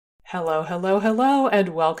Hello, hello, hello, and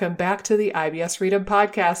welcome back to the IBS Freedom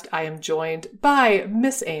Podcast. I am joined by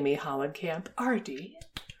Miss Amy Hollenkamp, RD.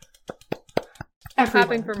 Everyone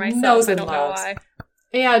Clapping for myself, knows I and don't loves. know why.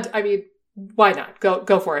 And, I mean, why not?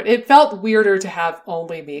 Go for it. It felt weirder to have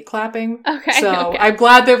only me clapping. Okay. So I'm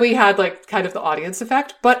glad that we had like kind of the audience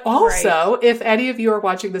effect. But also, if any of you are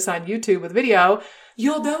watching this on YouTube with video,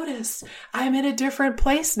 you'll notice I'm in a different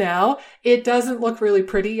place now. It doesn't look really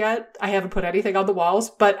pretty yet. I haven't put anything on the walls,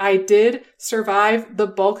 but I did survive the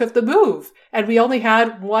bulk of the move. And we only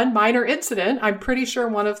had one minor incident. I'm pretty sure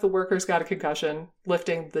one of the workers got a concussion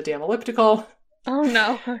lifting the damn elliptical. Oh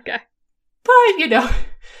no, okay. But, you know,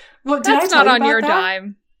 well, did That's I tell not you on about your that?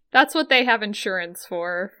 dime. That's what they have insurance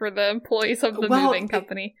for the employees of the moving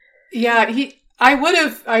company. Yeah, I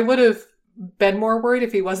would have been more worried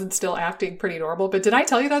if he wasn't still acting pretty normal. But did I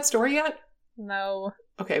tell you that story yet? No.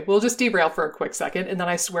 Okay, we'll just derail for a quick second, and then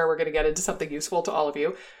I swear we're going to get into something useful to all of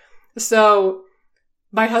you. So,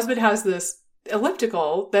 my husband has this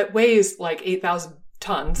elliptical that weighs like 8,000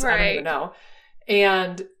 tons. I don't even know.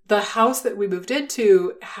 And the house that we moved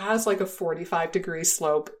into has like a 45-degree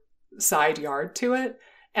slope side yard to it.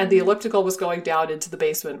 And the elliptical was going down into the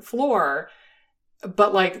basement floor.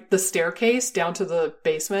 But like the staircase down to the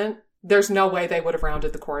basement, there's no way they would have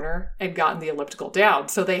rounded the corner and gotten the elliptical down.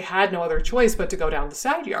 So they had no other choice but to go down the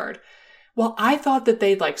side yard. Well, I thought that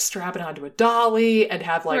they'd like strap it onto a dolly and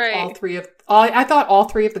have like I thought all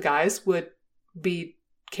three of the guys would be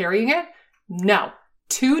carrying it. No,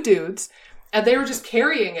 two dudes. And they were just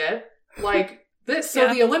carrying it like this.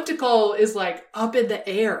 So the elliptical is like up in the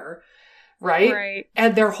air, right?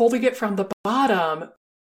 And they're holding it from the bottom,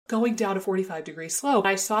 going down a 45-degree slope.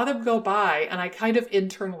 I saw them go by and I kind of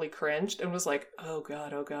internally cringed and was like, oh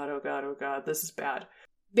God, oh God, oh God, oh God, this is bad.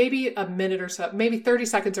 Maybe a minute or so, maybe 30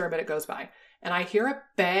 seconds or a minute goes by. And I hear a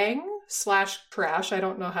bang/crash. I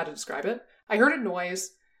don't know how to describe it. I heard a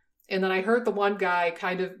noise. And then I heard the one guy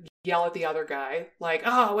kind of yell at the other guy, like,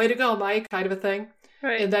 oh, way to go, Mike, kind of a thing.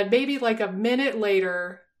 Right. And then maybe like a minute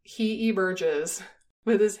later, he emerges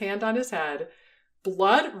with his hand on his head,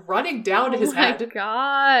 blood running down his head. Oh my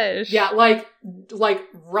gosh. Yeah, like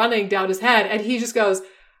running down his head. And he just goes,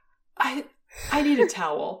 I need a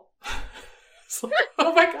towel. Like,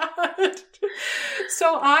 oh my God.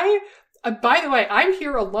 So by the way, I'm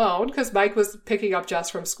here alone because Mike was picking up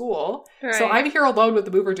Jess from school. Right. So I'm here alone with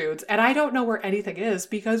the mover dudes and I don't know where anything is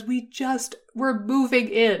because we just were moving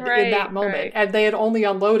in that moment. Right. And they had only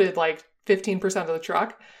unloaded like 15% of the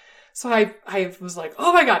truck. So I was like,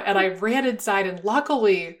 oh my God. And I ran inside and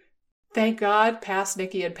luckily, thank God, past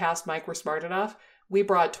Nikki and past Mike were smart enough. We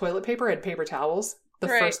brought toilet paper and paper towels the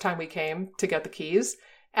first time we came to get the keys.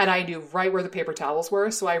 And I knew right where the paper towels were.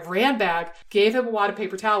 So I ran back, gave him a wad of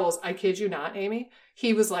paper towels. I kid you not, Amy.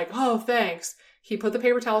 He was like, oh, thanks. He put the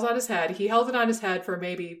paper towels on his head. He held it on his head for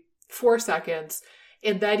maybe 4 seconds.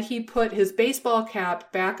 And then he put his baseball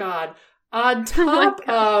cap back on top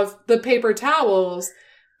of the paper towels.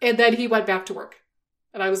 And then he went back to work.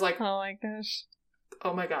 And I was like, oh my gosh.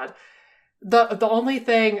 Oh my God. The only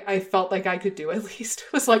thing I felt like I could do at least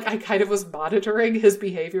was like I kind of was monitoring his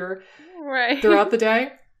behavior throughout the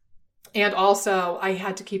day. And also, I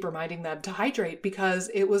had to keep reminding them to hydrate because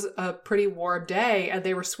it was a pretty warm day and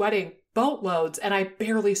they were sweating boatloads and I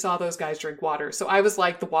barely saw those guys drink water. So I was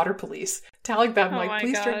like the water police, telling them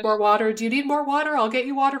please drink more water. Do you need more water? I'll get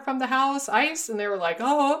you water from the house, ice. And they were like,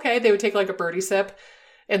 oh, okay. They would take like a birdie sip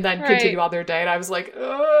and then continue on their day. And I was like,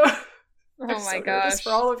 ugh. I'm so nervous for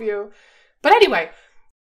all of you. But anyway,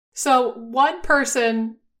 so one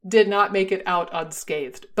person did not make it out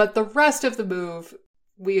unscathed, but the rest of the move,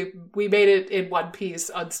 we made it in one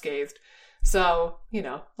piece unscathed. So, you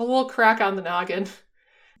know, a little crack on the noggin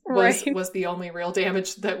was the only real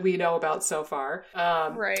damage that we know about so far.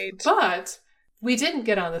 But we didn't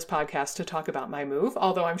get on this podcast to talk about my move,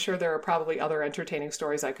 although I'm sure there are probably other entertaining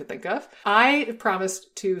stories I could think of. I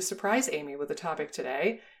promised to surprise Amy with a topic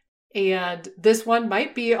today. And this one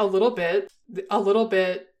might be a little bit,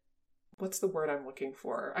 what's the word I'm looking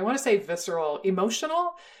for? I want to say visceral,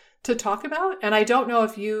 emotional to talk about. And I don't know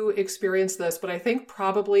if you experienced this, but I think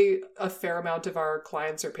probably a fair amount of our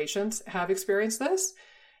clients or patients have experienced this.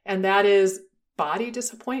 And that is body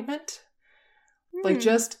disappointment. Like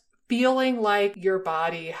just feeling like your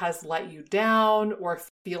body has let you down or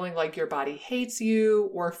feeling like your body hates you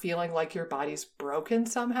or feeling like your body's broken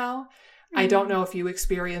somehow. I don't know if you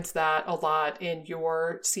experienced that a lot in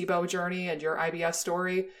your SIBO journey and your IBS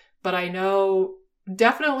story, but I know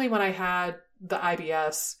definitely when I had the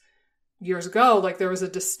IBS years ago, like there was a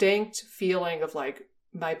distinct feeling of like,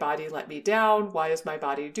 my body let me down. Why is my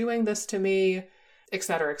body doing this to me? Et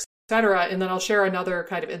cetera, et etc. And then I'll share another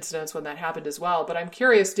kind of incidents when that happened as well. But I'm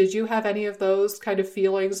curious, did you have any of those kind of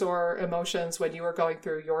feelings or emotions when you were going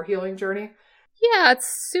through your healing journey? Yeah, it's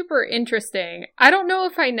super interesting. I don't know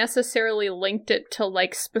if I necessarily linked it to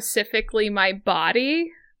like specifically my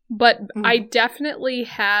body, but I definitely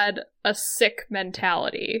had a sick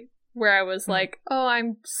mentality where I was like, oh,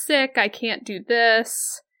 I'm sick, I can't do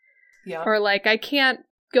this. Yeah. Or like, I can't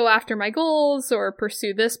go after my goals or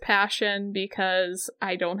pursue this passion because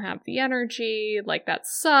I don't have the energy. Like, that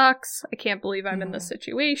sucks. I can't believe I'm in this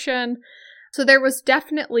situation. So there was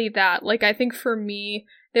definitely that. Like, I think for me,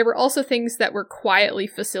 there were also things that were quietly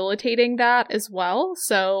facilitating that as well.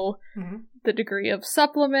 So the degree of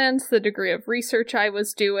supplements, the degree of research I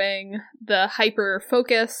was doing, the hyper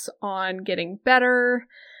focus on getting better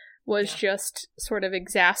was just sort of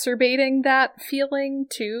exacerbating that feeling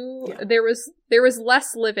too. Yeah. There was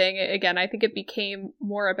less living. Again, I think it became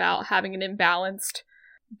more about having an imbalanced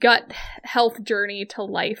gut health journey to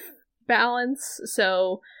life balance.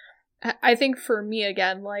 So I think for me,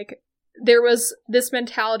 again, like, there was this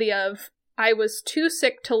mentality of I was too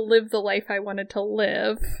sick to live the life I wanted to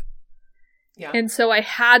live. Yeah. And so I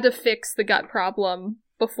had to fix the gut problem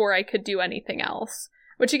before I could do anything else.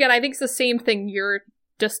 Which, again, I think is the same thing you're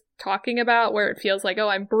just talking about, where it feels like, oh,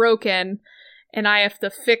 I'm broken and I have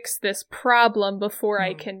to fix this problem before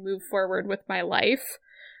I can move forward with my life,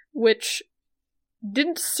 which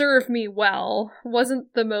didn't serve me well,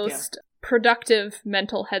 wasn't the most productive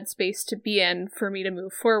mental headspace to be in for me to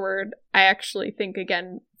move forward. I actually think,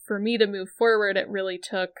 again, for me to move forward, it really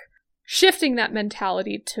took shifting that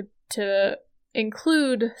mentality to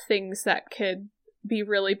include things that could be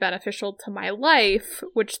really beneficial to my life,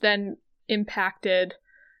 which then impacted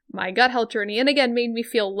my gut health journey, and again made me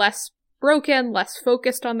feel less broken, less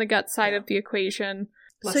focused on the gut side of the equation.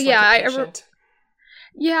 Less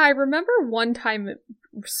I remember one time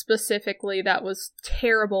specifically that was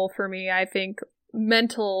terrible for me, I think,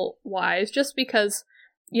 mental wise, just because,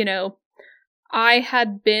 you know, I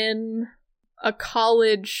had been a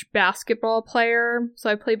college basketball player, so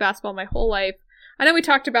I played basketball my whole life. I know we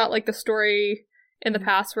talked about like the story in the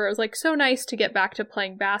past where it was like so nice to get back to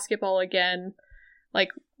playing basketball again, like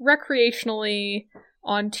recreationally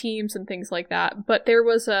on teams and things like that. But there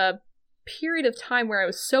was a period of time where I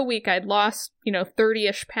was so weak, I'd lost,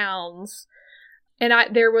 30-ish pounds. And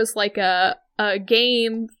there was like a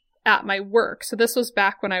game at my work. So this was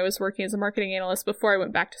back when I was working as a marketing analyst before I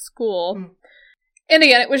went back to school. And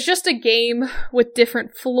again, it was just a game with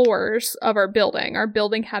different floors of our building. Our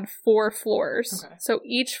building had 4 floors. Okay. So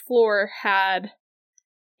each floor had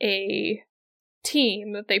a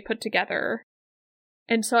team that they put together.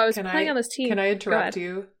 And so I was playing on this team. Can I interrupt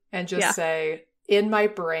you and just say, in my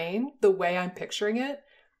brain, the way I'm picturing it,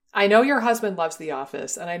 I know your husband loves The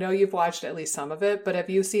Office, and I know you've watched at least some of it, but have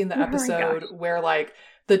you seen the episode where, like,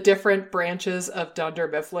 the different branches of Dunder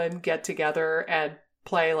Mifflin get together and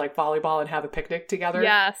play, like, volleyball and have a picnic together?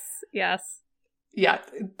 Yes. Yeah,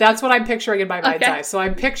 that's what I'm picturing in my mind's eye. So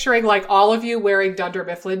I'm picturing, like, all of you wearing Dunder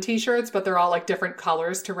Mifflin t-shirts, but they're all, like, different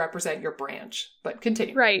colors to represent your branch. But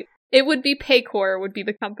continue. Right. It would be Paycor would be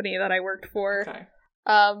the company that I worked for. Okay.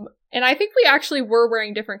 And I think we actually were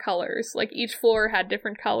wearing different colors. Like, each floor had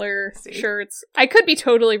different color shirts. I could be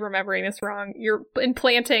totally remembering this wrong. You're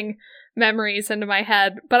implanting memories into my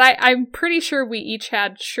head. But I'm pretty sure we each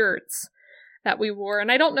had shirts that we wore. And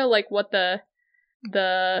I don't know, like, what the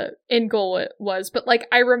end goal was. But, like,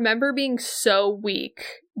 I remember being so weak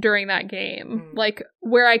during that game. Like,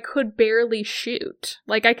 where I could barely shoot.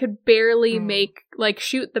 Like, I could barely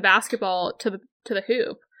shoot the basketball to the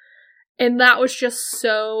hoop. And that was just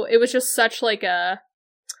it was just such like a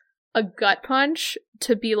gut punch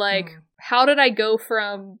to be like, how did I go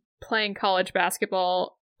from playing college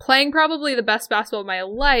basketball, playing probably the best basketball of my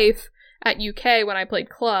life at UK when I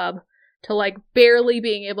played club, to like barely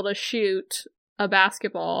being able to shoot a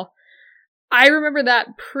basketball? I remember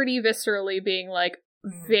that pretty viscerally, being like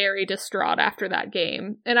very distraught after that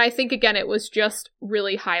game. And I think, again, it was just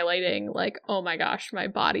really highlighting like, oh my gosh, my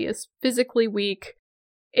body is physically weak.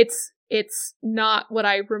 It's not what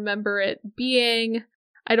I remember it being.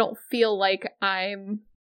 I don't feel like I'm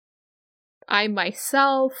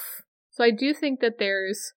myself. So I do think that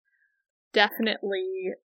there's definitely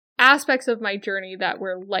aspects of my journey that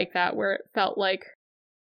were like that, where it felt like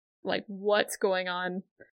what's going on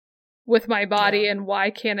with my body and why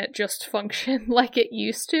can't it just function like it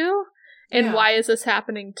used to? And why is this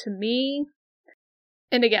happening to me?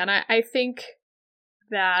 And again, I think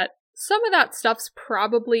that some of that stuff's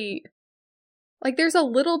probably, like, there's a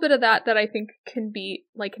little bit of that I think can be,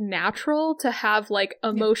 like, natural to have, like,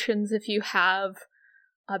 emotions if you have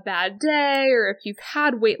a bad day or if you've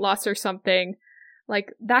had weight loss or something,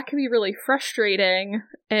 like that can be really frustrating.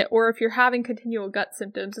 Or if you're having continual gut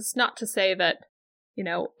symptoms, it's not to say that, you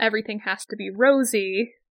know, everything has to be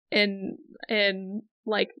rosy and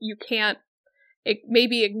like you can't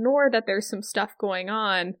maybe ignore that there's some stuff going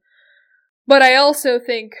on. But I also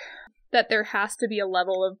think that there has to be a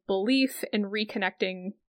level of belief in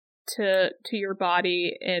reconnecting to your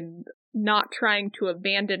body and not trying to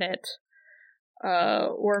abandon it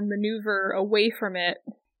or maneuver away from it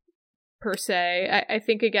per se. I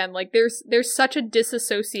think again, like there's such a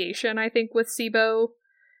disassociation, I think, with SIBO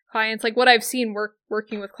clients. Like what I've seen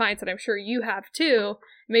working with clients, and I'm sure you have too,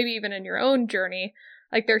 maybe even in your own journey,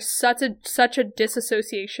 like there's such a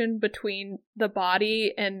disassociation between the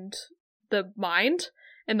body and the mind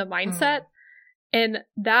and the mindset. And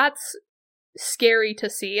that's scary to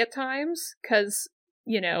see at times because,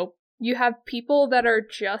 you know, you have people that are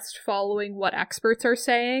just following what experts are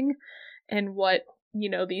saying and what, you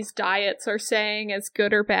know, these diets are saying as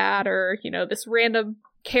good or bad, or, you know, this random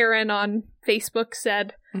Karen on Facebook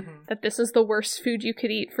said that this is the worst food you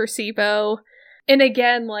could eat for SIBO. And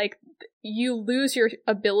again, like, you lose your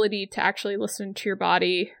ability to actually listen to your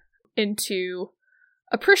body and to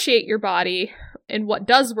appreciate your body and what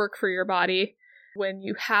does work for your body when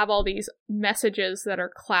you have all these messages that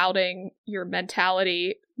are clouding your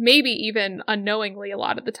mentality, maybe even unknowingly a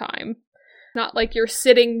lot of the time. Not like you're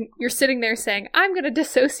sitting there saying, I'm going to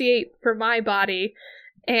dissociate from my body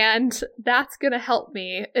and that's going to help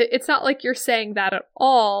me. It's not like you're saying that at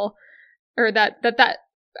all, or that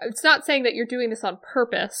it's not saying that you're doing this on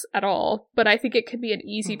purpose at all, but I think it could be an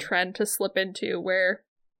easy trend to slip into where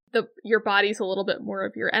your body's a little bit more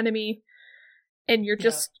of your enemy, and you're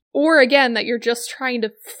just, or again, that you're just trying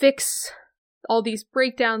to fix all these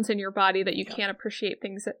breakdowns in your body, that you can't appreciate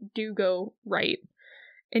things that do go right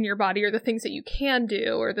in your body, or the things that you can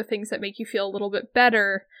do, or the things that make you feel a little bit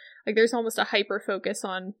better. Like there's almost a hyper focus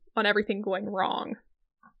on everything going wrong.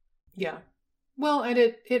 Yeah. Well, and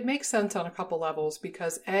it makes sense on a couple levels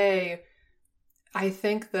because I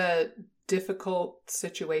think that difficult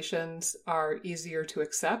situations are easier to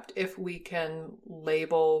accept if we can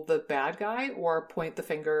label the bad guy or point the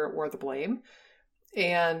finger or the blame.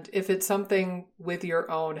 And if it's something with your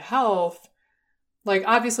own health, like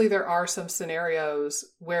obviously there are some scenarios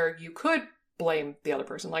where you could blame the other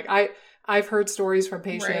person. Like I've heard stories from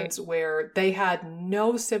patients where they had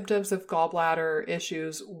no symptoms of gallbladder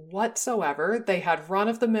issues whatsoever. They had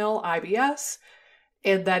run-of-the-mill IBS,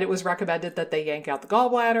 and that it was recommended that they yank out the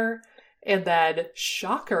gallbladder, and then,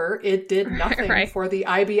 shocker, it did nothing for the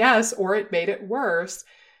IBS, or it made it worse.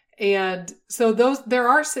 And so there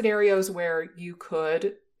are scenarios where you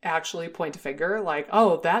could actually point a finger, like,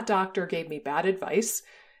 oh, that doctor gave me bad advice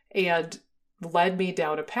and led me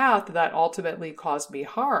down a path that ultimately caused me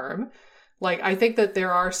harm. Like, I think that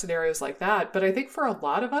there are scenarios like that, but I think for a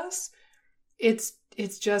lot of us, it's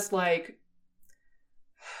just like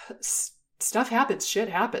stuff happens, shit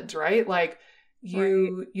happens, right? Like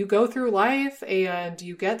you go through life and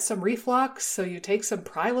you get some reflux, so you take some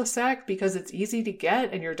Prilosec because it's easy to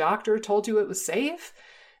get and your doctor told you it was safe.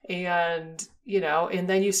 And, you know, and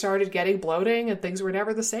then you started getting bloating and things were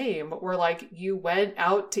never the same. Or like you went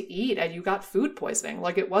out to eat and you got food poisoning.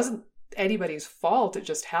 Like it wasn't anybody's fault. It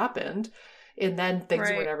just happened. And then things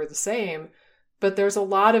were never the same. But there's a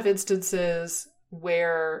lot of instances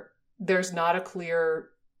where there's not a clear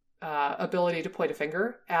ability to point a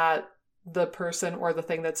finger at the person or the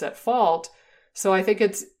thing that's at fault. So I think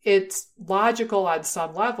it's logical on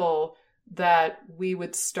some level that we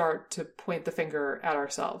would start to point the finger at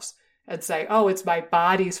ourselves and say, oh, it's my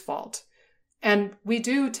body's fault. And we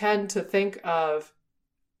do tend to think of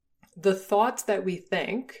the thoughts that we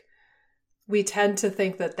tend to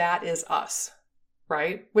think that that is us,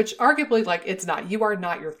 right? Which arguably, like, it's not. You are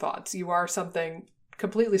not your thoughts. You are something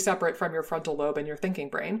completely separate from your frontal lobe and your thinking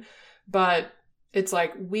brain. But it's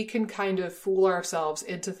like we can kind of fool ourselves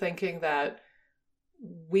into thinking that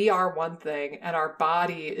we are one thing and our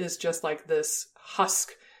body is just like this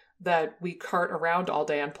husk that we cart around all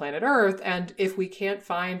day on planet Earth. And if we can't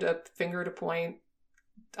find a finger to point,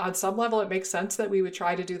 on some level, it makes sense that we would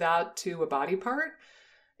try to do that to a body part.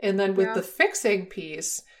 And then with the fixing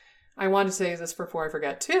piece, I want to say this before I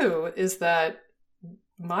forget too, is that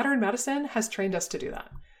modern medicine has trained us to do that.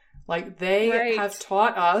 Like they have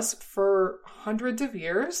taught us for hundreds of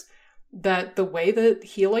years that the way that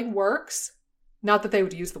healing works, not that they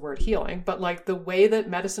would use the word healing, but like the way that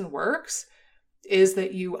medicine works is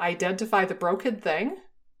that you identify the broken thing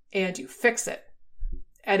and you fix it.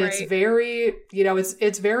 And it's very, you know,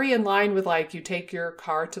 it's very in line with like you take your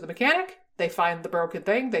car to the mechanic, They find the broken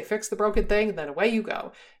thing, they fix the broken thing, and then away you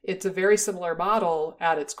go. It's a very similar model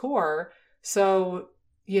at its core. So,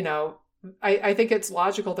 I think it's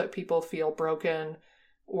logical that people feel broken,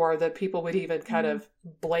 or that people would even kind of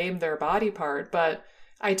blame their body part. But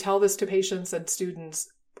I tell this to patients and students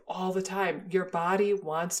all the time. Your body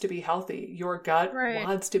wants to be healthy. Your gut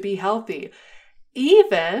wants to be healthy.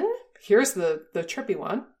 Even, here's the trippy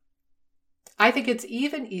one, I think it's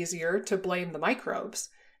even easier to blame the microbes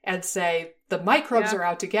and say, the microbes are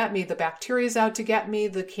out to get me, the bacteria is out to get me,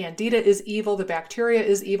 the candida is evil, the bacteria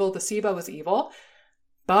is evil, the SIBO is evil.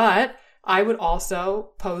 But I would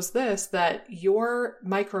also pose this, that your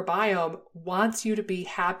microbiome wants you to be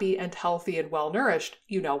happy and healthy and well-nourished.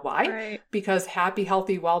 You know why? Right. Because happy,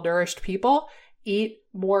 healthy, well-nourished people eat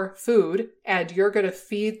more food, and you're going to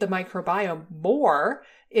feed the microbiome more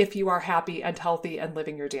if you are happy and healthy and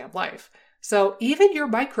living your damn life. So even your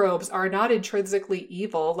microbes are not intrinsically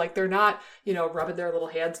evil. Like, they're not, rubbing their little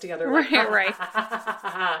hands together. Like, right.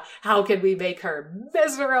 How can we make her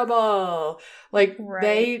miserable? Like,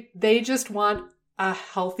 they just want a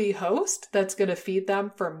healthy host that's going to feed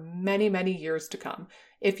them for many, many years to come.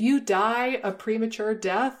 If you die a premature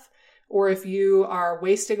death, or if you are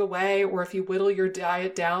wasting away, or if you whittle your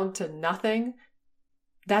diet down to nothing,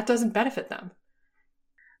 that doesn't benefit them.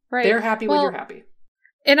 Right. They're happy when you're happy.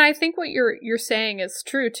 And I think what you're saying is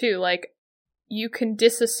true too. Like, you can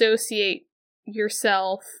disassociate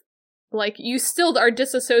yourself. Like, you still are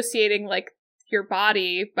disassociating like your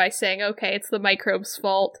body by saying, okay, it's the microbes'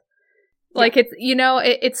 fault. Like, it's,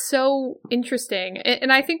 it's so interesting.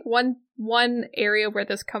 And I think one area where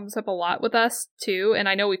this comes up a lot with us too, and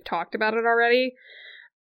I know we've talked about it already,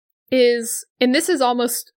 is, and this is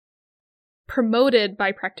almost promoted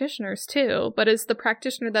by practitioners too, but is the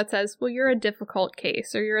practitioner that says, well, you're a difficult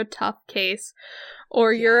case, or you're a tough case,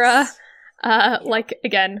 or you're like,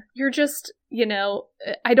 again, you're just,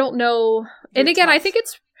 I don't know. And again,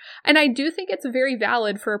 tough. I do think it's very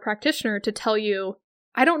valid for a practitioner to tell you,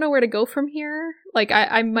 I don't know where to go from here. Like,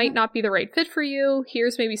 I might not be the right fit for you.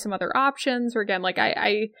 Here's maybe some other options. Or again, like,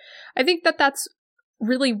 I think that's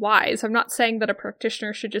really wise. I'm not saying that a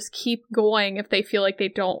practitioner should just keep going if they feel like they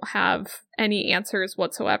don't have any answers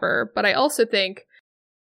whatsoever. But I also think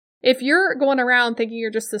if you're going around thinking you're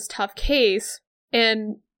just this tough case,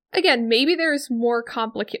 and again, maybe there's more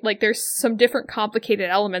complicated, like there's some different complicated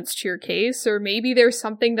elements to your case, or maybe there's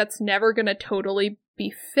something that's never going to totally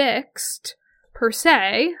be fixed per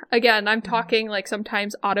se. Again, I'm talking like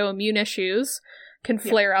sometimes autoimmune issues can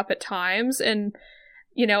flare up at times, and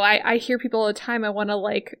I hear people all the time, I want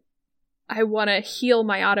to heal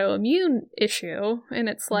my autoimmune issue. And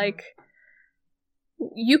it's like,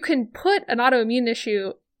 you can put an autoimmune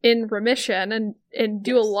issue in remission and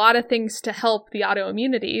do a lot of things to help the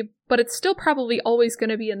autoimmunity, but it's still probably always going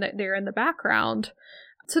to be there in the background.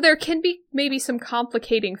 So there can be maybe some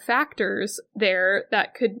complicating factors there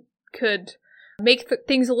that could make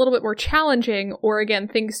things a little bit more challenging, or again,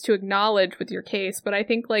 things to acknowledge with your case. But I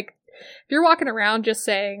think like, if you're walking around just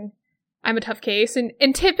saying, I'm a tough case,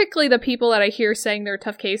 and typically the people that I hear saying they're a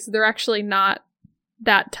tough case, they're actually not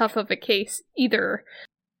that tough of a case either.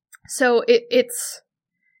 So it's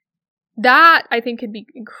that, I think, can be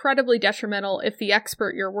incredibly detrimental if the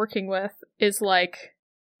expert you're working with is like,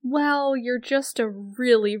 well, you're just a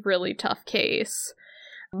really, really tough case.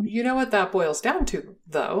 You know what that boils down to,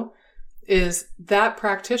 though, is that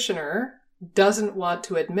practitioner doesn't want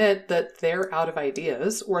to admit that they're out of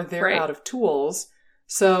ideas, or they're out of tools.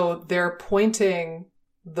 So they're pointing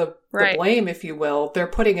the blame, if you will, they're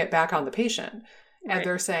putting it back on the patient. And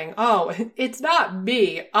they're saying, oh, it's not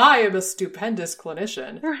me. I am a stupendous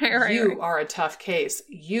clinician. You are a tough case.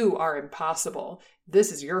 You are impossible.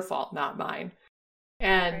 This is your fault, not mine.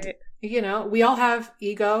 And, we all have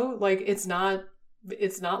ego. Like, it's not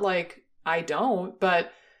like I don't,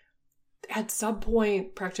 but at some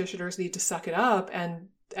point, practitioners need to suck it up and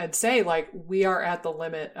say, like, we are at the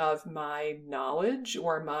limit of my knowledge,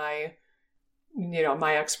 or my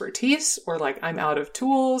expertise, or like, I'm out of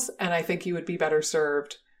tools, and I think you would be better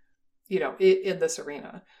served, in this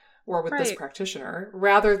arena or with this practitioner,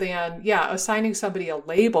 rather than, assigning somebody a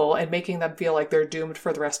label and making them feel like they're doomed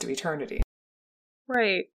for the rest of eternity.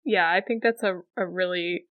 Right. Yeah, I think that's a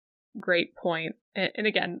really great point. And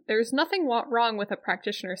again, there's nothing wrong with a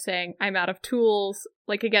practitioner saying, I'm out of tools.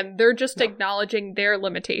 Like, again, they're just acknowledging their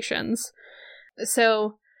limitations.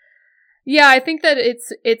 So, yeah, I think that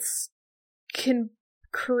it's can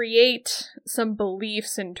create some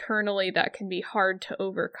beliefs internally that can be hard to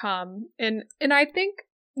overcome. And I think,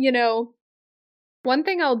 one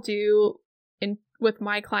thing I'll do with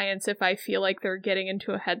my clients if I feel like they're getting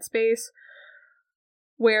into a headspace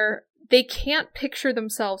where they can't picture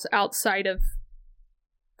themselves outside of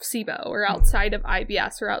SIBO or outside of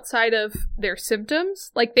IBS or outside of their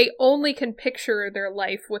symptoms. Like, they only can picture their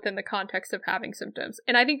life within the context of having symptoms.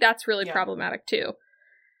 And I think that's really problematic too.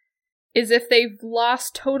 Is if they've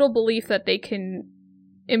lost total belief that they can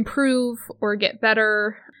improve or get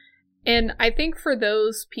better. And I think for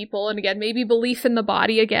those people, and again, maybe belief in the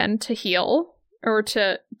body again to heal or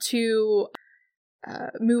to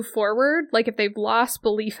move forward, like if they've lost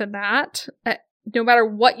belief in that, no matter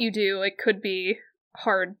what you do, it could be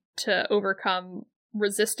hard to overcome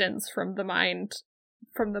resistance from the mind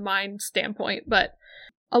standpoint. But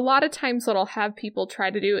a lot of times what I'll have people try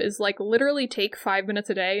to do is like literally take 5 minutes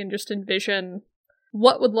a day and just envision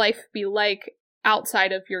what would life be like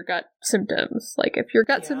outside of your gut symptoms. Like if your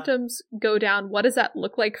gut symptoms go down, what does that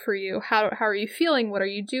look like for you? How are you feeling? What are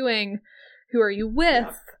you doing? Who are you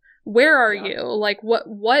with? Where are you? Like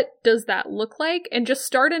what does that look like? And just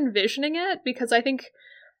start envisioning it, because I think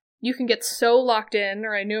you can get so locked in,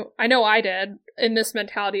 or I know I did, in this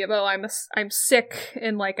mentality of, oh, I'm sick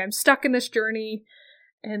and like I'm stuck in this journey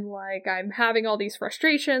and like I'm having all these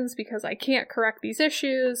frustrations because I can't correct these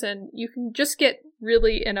issues, and you can just get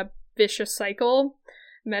really in a vicious cycle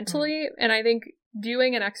mentally. And I think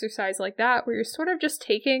doing an exercise like that where you're sort of just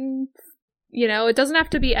taking, it doesn't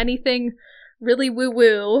have to be anything really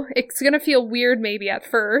woo-woo. It's going to feel weird maybe at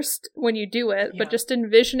first when you do it, but just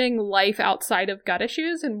envisioning life outside of gut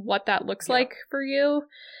issues and what that looks like for you,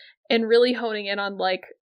 and really honing in on like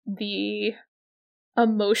the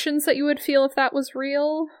emotions that you would feel if that was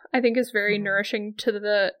real, I think is very nourishing to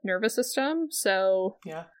the nervous system. So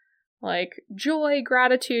like joy,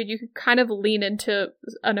 gratitude, you can kind of lean into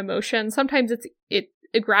an emotion. Sometimes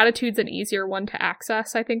gratitude's an easier one to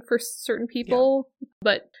access, I think, for certain people.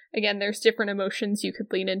 But again, there's different emotions you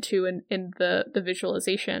could lean into in the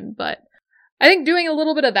visualization. But I think doing a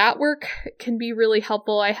little bit of that work can be really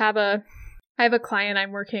helpful. I have a client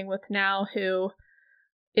I'm working with now who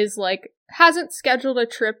is like, hasn't scheduled a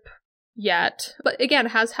trip yet, but again,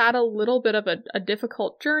 has had a little bit of a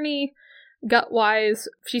difficult journey gut-wise.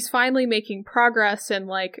 She's finally making progress, and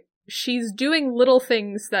like she's doing little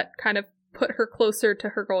things that kind of put her closer to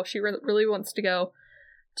her goal. She really wants to go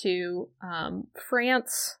to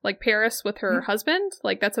France, like Paris, with her husband.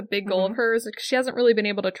 Like that's a big goal of hers. Like, she hasn't really been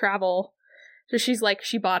able to travel. So she's like,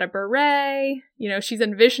 she bought a beret, she's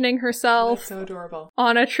envisioning herself That's so adorable.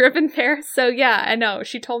 On a trip in Paris. So yeah, I know.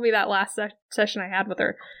 She told me that last session I had with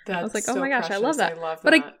her. I was like, oh my gosh, precious. I love that.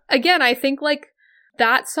 But again, I think like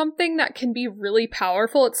that's something that can be really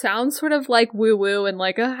powerful. It sounds sort of like woo-woo and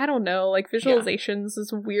like, I don't know, like visualizations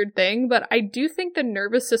is a weird thing. But I do think the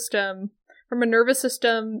nervous system, from a nervous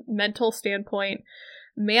system mental standpoint,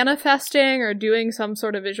 manifesting or doing some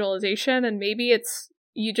sort of visualization, and maybe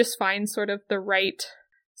you just find sort of the right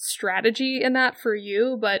strategy in that for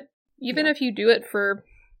you. But even if you do it for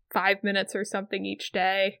 5 minutes or something each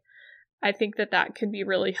day, I think that can be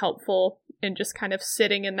really helpful, and just kind of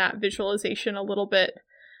sitting in that visualization a little bit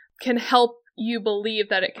can help you believe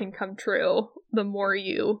that it can come true the more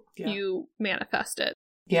you manifest it.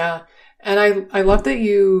 Yeah. And I love that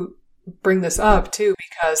you bring this up too,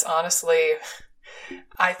 because honestly,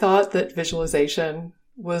 I thought that visualization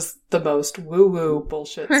was the most woo-woo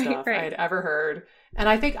bullshit stuff I'd ever heard. And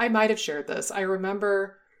I think I might have shared this. I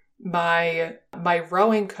remember my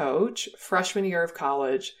rowing coach, freshman year of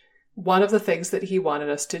college, one of the things that he wanted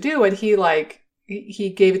us to do, and he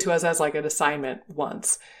gave it to us as like an assignment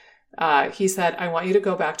once. He said, I want you to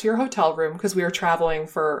go back to your hotel room, because we were traveling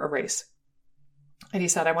for a race. And he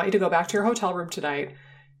said, I want you to go back to your hotel room tonight,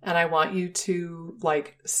 and I want you to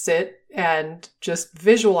like sit and just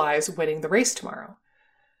visualize winning the race tomorrow.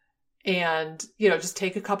 And, just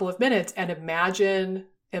take a couple of minutes and imagine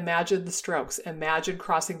the strokes, imagine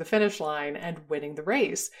crossing the finish line and winning the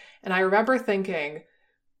race. And I remember thinking,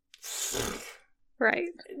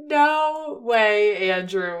 no way,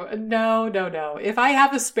 Andrew. No. If I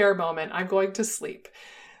have a spare moment, I'm going to sleep.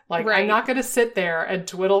 Like, I'm not going to sit there and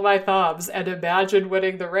twiddle my thumbs and imagine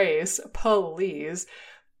winning the race. Please.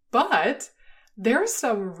 But there's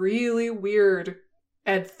some really weird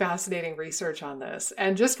and fascinating research on this.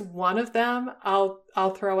 And just one of them I'll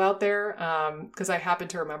throw out there, because I happen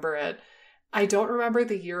to remember it. I don't remember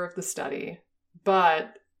the year of the study,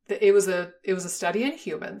 but it was a study in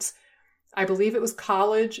humans. I believe it was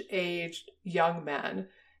college-aged young men.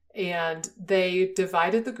 And they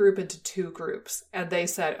divided the group into 2 groups. And they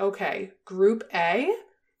said, okay, group A,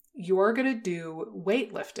 you're going to do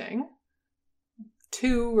weightlifting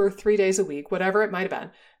 2 or 3 days a week, whatever it might have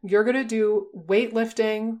been. You're going to do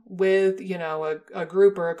weightlifting with, a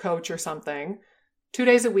group or a coach or something 2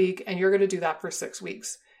 days a week, and you're going to do that for 6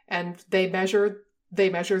 weeks. and they measured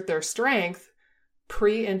their strength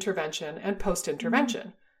pre-intervention and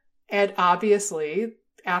post-intervention. And obviously,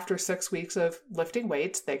 after 6 weeks of lifting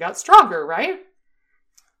weights, they got stronger, right?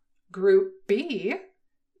 Group B,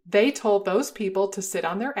 they told those people to sit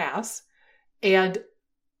on their ass and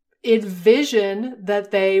envision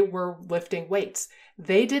that they were lifting weights.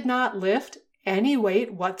 They did not lift any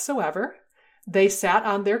weight whatsoever. They sat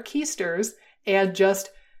on their keisters and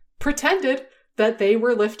just pretended that they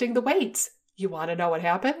were lifting the weights. You want to know what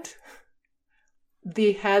happened?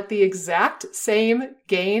 They had the exact same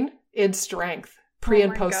gain in strength pre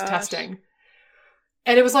and post testing.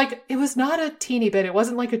 And it was not a teeny bit. It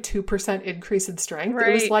wasn't like a 2% increase in strength. Right.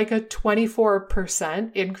 It was like a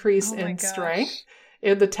 24% increase in strength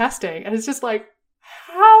in the testing. And it's just like,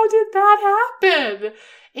 how did that happen?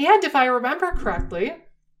 And if I remember correctly,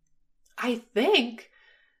 I think,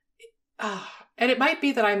 and it might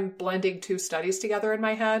be that I'm blending two studies together in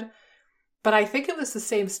my head, but I think it was the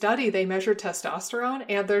same study. They measured testosterone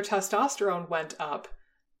and their testosterone went up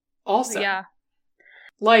also. Yeah.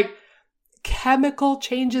 Like chemical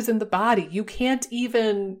changes in the body. You can't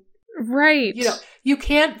even, right. You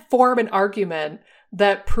can't form an argument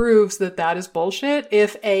that proves that that is bullshit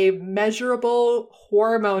if a measurable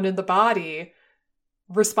hormone in the body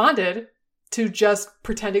responded to just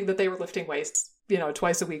pretending that they were lifting weights,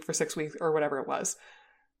 twice a week for 6 weeks or whatever it was.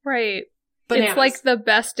 Right. Bananas. It's like the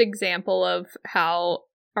best example of how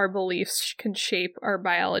our beliefs can shape our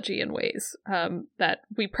biology in ways that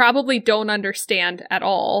we probably don't understand at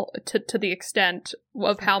all to the extent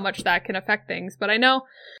of how much that can affect things. But I know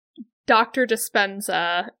Dr.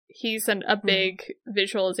 Dispenza, he's a big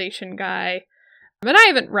visualization guy. And I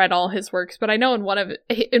haven't read all his works, but I know in one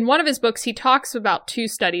of his books, he talks about two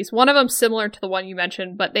studies. One of them similar to the one you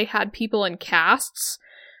mentioned, but they had people in casts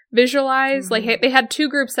visualize. Like they had two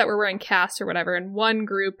groups that were wearing casts or whatever, and one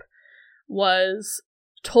group was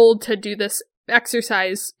told to do this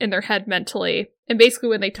exercise in their head mentally. And basically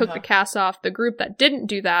when they took the cast off, the group that didn't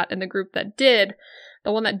do that and the group that did,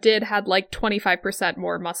 the one that did had like 25%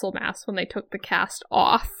 more muscle mass when they took the cast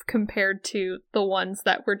off compared to the ones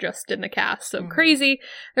that were just in the cast. So crazy.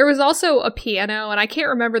 There was also a piano, and I can't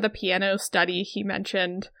remember the piano study he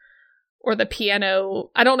mentioned, or the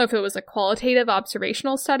piano, I don't know if it was a qualitative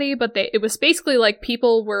observational study, but it was basically like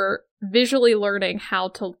people were visually learning how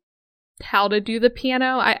to do the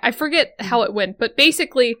piano. I forget how it went, but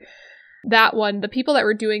basically that one, the people that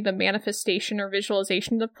were doing the manifestation or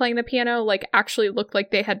visualization of playing the piano, like actually looked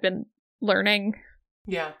like they had been learning.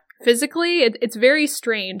 Yeah. Physically. It's very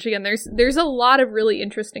strange. Again, there's a lot of really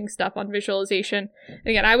interesting stuff on visualization. And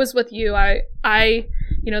again, I was with you. I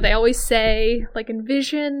they always say like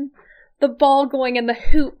envision the ball going in the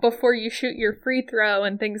hoop before you shoot your free throw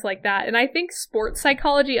and things like that. And I think sports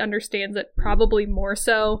psychology understands it probably more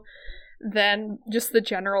so than just the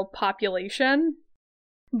general population.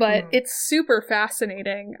 But it's super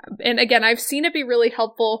fascinating. And again, I've seen it be really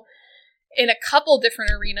helpful in a couple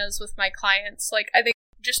different arenas with my clients. Like, I think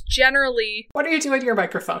just generally... What are you doing to your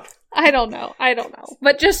microphone? I don't know.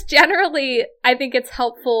 But just generally, I think it's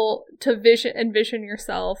helpful to envision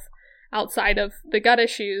yourself outside of the gut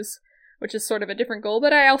issues, which is sort of a different goal.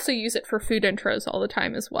 But I also use it for food intros all the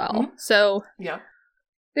time as well. So... yeah.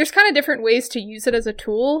 There's kind of different ways to use it as a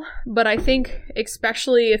tool, but I think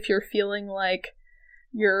especially if you're feeling like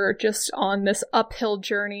you're just on this uphill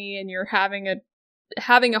journey and you're having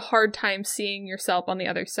a hard time seeing yourself on the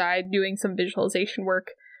other side, doing some visualization work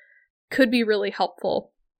could be really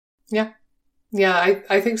helpful. Yeah. Yeah,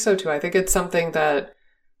 I think so too. I think it's something that,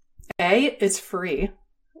 it's free.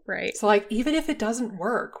 Right. So like, even if it doesn't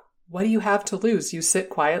work, what do you have to lose? You sit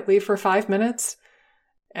quietly for 5 minutes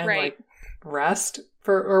and like rest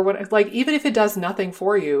or what, like, even if it does nothing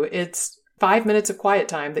for you, it's 5 minutes of quiet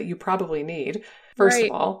time that you probably need. First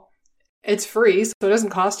of all, it's free, so it doesn't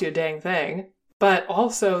cost you a dang thing. But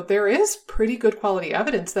also, there is pretty good quality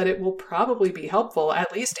evidence that it will probably be helpful,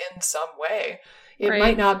 at least in some way. It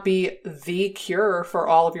might not be the cure for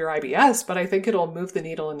all of your IBS, but I think it'll move the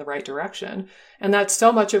needle in the right direction. And that's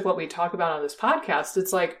so much of what we talk about on this podcast.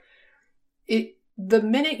 It's like, the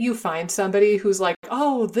minute you find somebody who's like,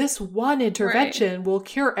 oh, this one intervention will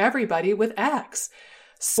cure everybody with X.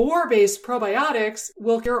 Spore-based probiotics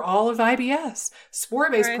will cure all of IBS.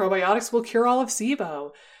 Spore-based probiotics will cure all of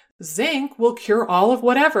SIBO. Zinc will cure all of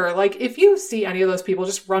whatever. Like, if you see any of those people,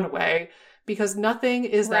 just run away, because nothing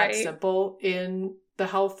is that simple in the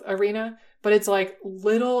health arena. But it's like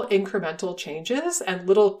little incremental changes and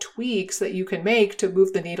little tweaks that you can make to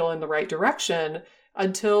move the needle in the right direction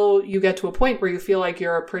until you get to a point where you feel like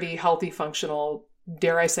you're a pretty healthy, functional,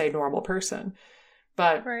 dare I say, normal person.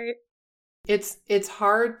 But It's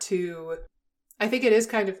hard to, I think it is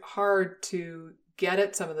kind of hard to get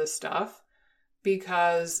at some of this stuff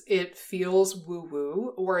because it feels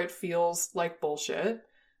woo-woo or it feels like bullshit.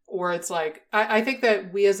 Or it's like, I think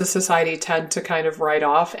that we as a society tend to kind of write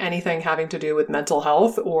off anything having to do with mental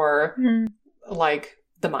health or like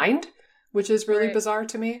the mind, which is really bizarre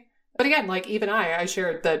to me. But again, like even I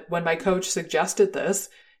shared that when my coach suggested this,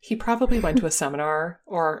 he probably went to a seminar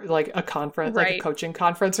or like a conference, like a coaching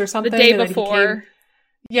conference or something. The day before.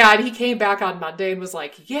 And he came back on Monday and was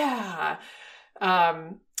like, yeah.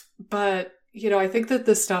 But, you know, I think that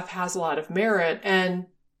this stuff has a lot of merit. And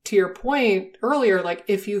to your point earlier, like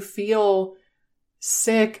if you feel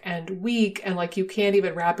sick and weak and like you can't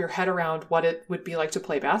even wrap your head around what it would be like to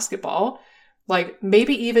play basketball, like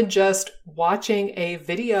maybe even just watching a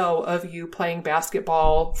video of you playing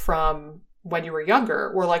basketball from when you were younger,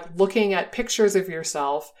 or like looking at pictures of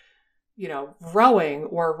yourself, you know, rowing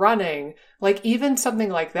or running, like even something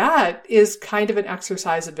like that is kind of an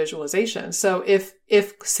exercise in visualization. So if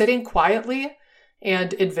sitting quietly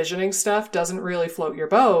and envisioning stuff doesn't really float your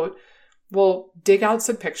boat, well, dig out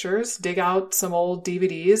some pictures, dig out some old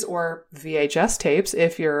DVDs or VHS tapes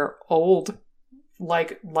if you're old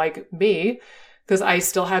like me, because I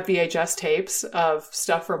still have VHS tapes of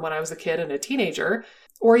stuff from when I was a kid and a teenager.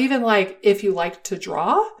 Or even like if you like to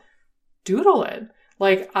draw, doodle it.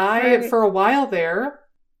 Like for a while there,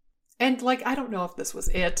 and like I don't know if this was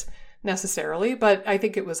it necessarily, but I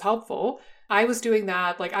think it was helpful. I was doing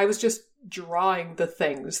that, like I was just drawing the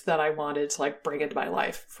things that I wanted to like bring into my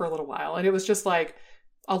life for a little while. And it was just like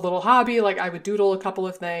a little hobby, like I would doodle a couple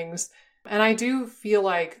of things. And I do feel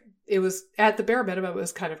like it was, at the bare minimum, it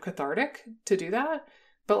was kind of cathartic to do that.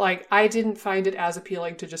 But like I didn't find it as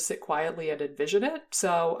appealing to just sit quietly and envision it.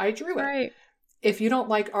 So I drew it. Right. If you don't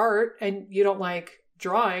like art and you don't like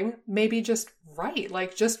drawing, maybe just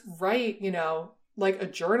write, you know, like a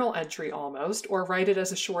journal entry almost, or write it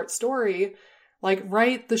as a short story. Like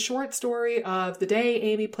write the short story of the day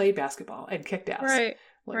Amy played basketball and kicked ass. Right.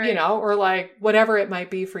 You know, or like whatever it might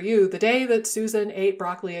be for you, the day that Susan ate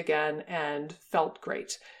broccoli again and felt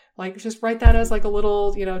great. Like just write that as like a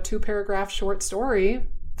little, you know, 2-paragraph short story,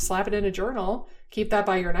 slap it in a journal, keep that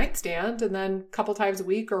by your nightstand, and then a couple times a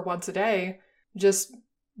week or once a day, just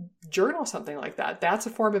journal something like that. That's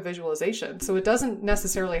a form of visualization. So it doesn't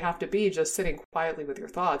necessarily have to be just sitting quietly with your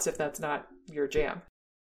thoughts if that's not your jam.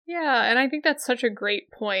 Yeah, and I think that's such a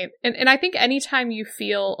great point. And I think anytime you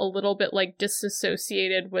feel a little bit like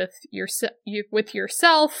disassociated with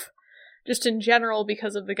yourself, just in general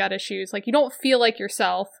because of the gut issues, like you don't feel like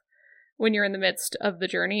yourself when you're in the midst of the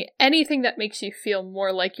journey, anything that makes you feel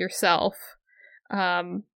more like yourself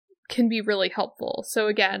can be really helpful. So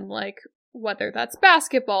again, like whether that's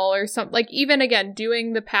basketball or something, like even again,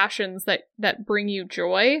 doing the passions that bring you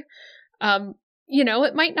joy, you know,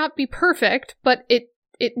 it might not be perfect, but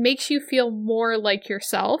it makes you feel more like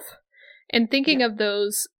yourself. And thinking of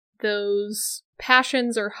those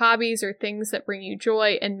passions or hobbies or things that bring you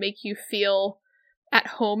joy and make you feel at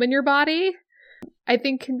home in your body, I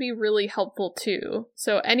think can be really helpful too.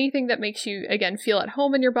 So anything that makes you, again, feel at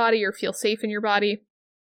home in your body or feel safe in your body,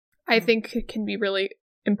 I think can be really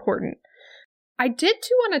important. I did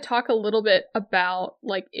too want to talk a little bit about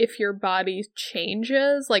like if your body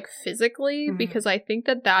changes like physically, because I think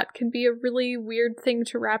that can be a really weird thing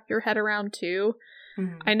to wrap your head around too.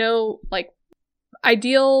 I know like I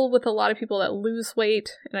deal with a lot of people that lose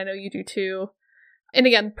weight, and I know you do too. And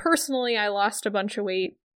again, personally, I lost a bunch of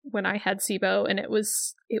weight when I had SIBO, and it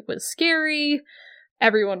was scary.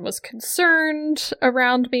 Everyone was concerned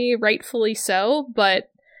around me, rightfully so, but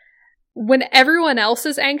when everyone else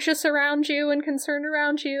is anxious around you and concerned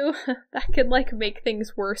around you, that can like make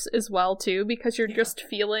things worse as well too, because you're just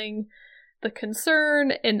feeling the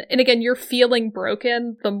concern, and again, you're feeling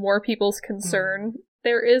broken the more people's concern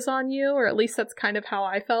there is on you, or at least that's kind of how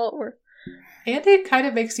I felt. And it kind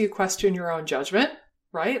of makes you question your own judgment,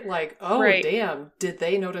 right? Like, oh, damn, did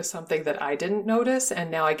they notice something that I didn't notice? And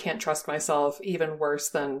now I can't trust myself even worse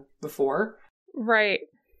than before. Right.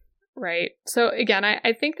 So again,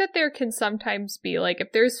 I think that there can sometimes be like,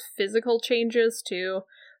 if there's physical changes too,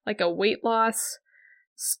 like a weight loss,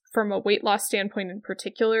 from a weight loss standpoint in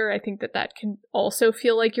particular, I think that can also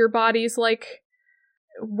feel like your body's like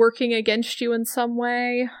working against you in some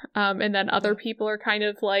way. And then other people are kind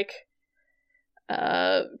of like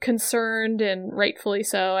concerned, and rightfully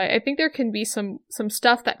so. I think there can be some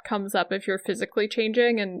stuff that comes up if you're physically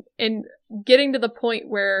changing, and getting to the point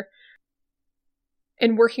where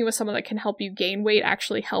and working with someone that can help you gain weight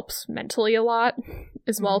actually helps mentally a lot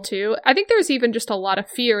as well too. I think there's even just a lot of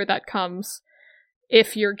fear that comes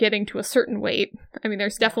if you're getting to a certain weight. I mean,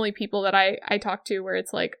 there's definitely people that I talk to where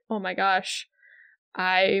it's like, oh my gosh,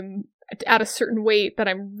 I'm at a certain weight that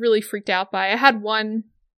I'm really freaked out by. I had one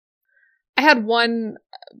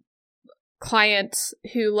client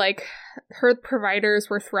who, like, her providers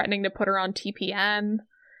were threatening to put her on TPN,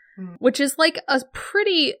 which is like a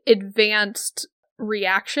pretty advanced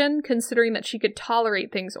reaction considering that she could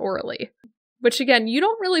tolerate things orally. Which, again, you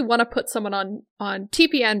don't really want to put someone on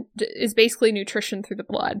TPN. Is basically nutrition through the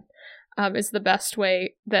blood, is the best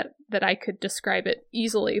way that I could describe it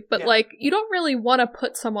easily. But, like, you don't really want to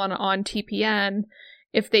put someone on TPN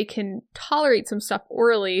if they can tolerate some stuff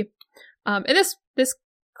orally. And this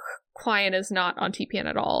client is not on TPN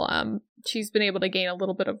at all. She's been able to gain a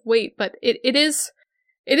little bit of weight, but it is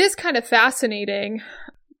kind of fascinating.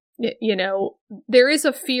 You know, there is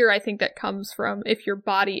a fear, I think, that comes from if your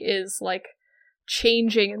body is, like,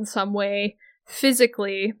 changing in some way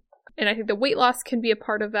physically, and I think the weight loss can be a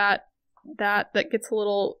part of that gets a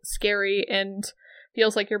little scary and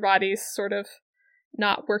feels like your body's sort of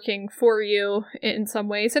not working for you in some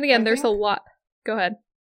ways. And again, there's a lot. Go ahead.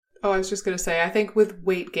 Oh, I was just going to say, I think with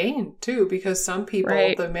weight gain too, because some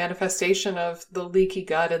people, the manifestation of the leaky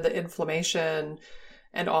gut and the inflammation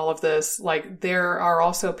and all of this, like, there are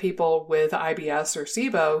also people with IBS or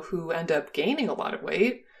SIBO who end up gaining a lot of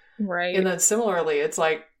weight. Right. And then similarly, it's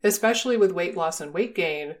like, especially with weight loss and weight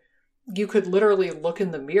gain, you could literally look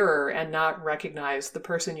in the mirror and not recognize the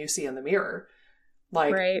person you see in the mirror.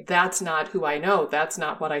 Like, that's not who I know. That's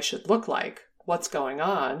not what I should look like. What's going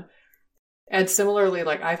on? And similarly,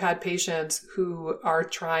 like, I've had patients who are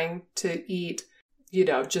trying to eat, you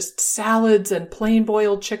know, just salads and plain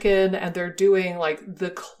boiled chicken, and they're doing, like,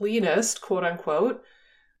 the cleanest, quote unquote,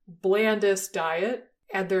 blandest diet,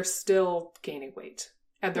 and they're still gaining weight.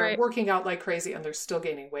 And they're working out like crazy and they're still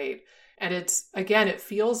gaining weight. And it's, again, it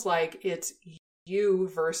feels like it's you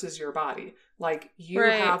versus your body. Like, you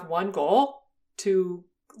have one goal to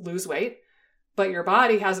lose weight, but your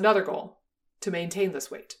body has another goal to maintain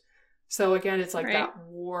this weight. So again, it's like that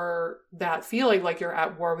war, that feeling like you're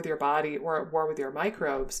at war with your body or at war with your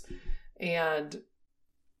microbes. And,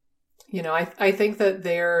 you know, I think that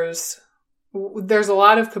there's a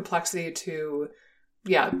lot of complexity to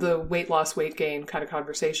the weight loss, weight gain kind of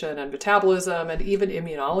conversation, and metabolism, and even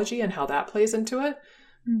immunology and how that plays into it.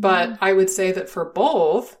 Mm-hmm. But I would say that for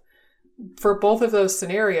both of those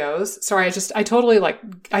scenarios, sorry, I totally, like,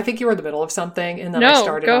 I think you were in the middle of something and then I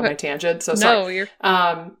started on my tangent. So sorry.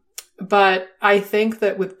 But I think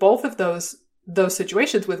that with both of those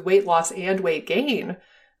situations, with weight loss and weight gain,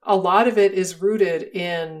 a lot of it is rooted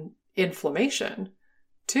in inflammation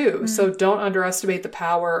too. Mm-hmm. So don't underestimate the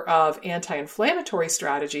power of anti-inflammatory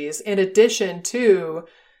strategies in addition to,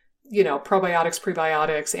 you know, probiotics,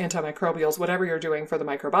 prebiotics, antimicrobials, whatever you're doing for the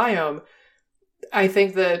microbiome. I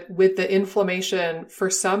think that with the inflammation, for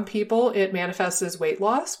some people, it manifests as weight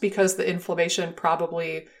loss because the inflammation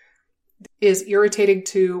probably is irritating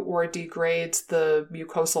to or degrades the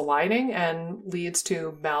mucosal lining and leads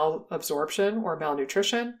to malabsorption or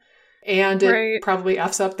malnutrition. And it probably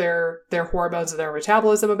F's up their hormones and their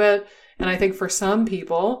metabolism a bit. And I think for some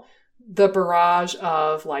people, the barrage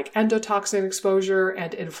of, like, endotoxin exposure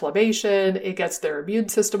and inflammation, it gets their immune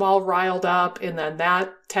system all riled up. And then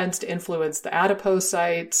that tends to influence the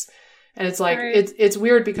adipocytes. And it's like, it's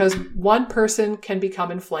weird because one person can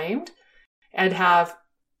become inflamed and have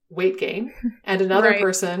weight gain, and another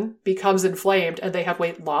person becomes inflamed and they have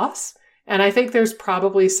weight loss. And I think there's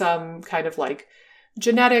probably some kind of, like,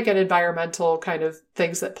 genetic and environmental kind of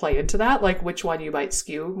things that play into that, like which one you might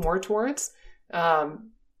skew more towards.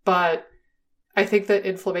 But I think that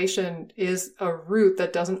inflammation is a root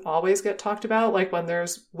that doesn't always get talked about. Like, when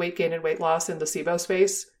there's weight gain and weight loss in the SIBO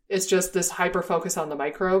space, it's just this hyper focus on the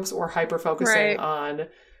microbes or hyper focusing on,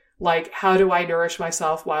 like, how do I nourish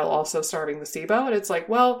myself while also starving the SIBO? And it's like,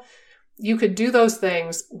 well, you could do those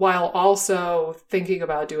things while also thinking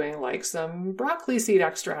about doing, like, some broccoli seed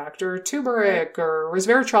extract or turmeric or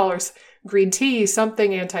resveratrol or green tea,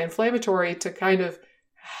 something anti-inflammatory to kind of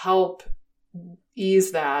help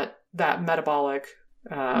ease that metabolic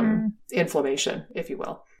inflammation, if you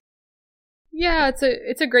will. Yeah,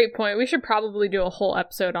 it's a great point. We should probably do a whole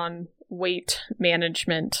episode on weight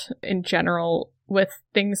management in general with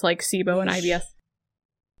things like SIBO and IBS.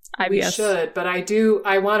 We should, but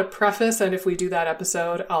I want to preface, and if we do that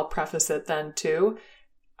episode, I'll preface it then too.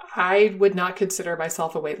 I would not consider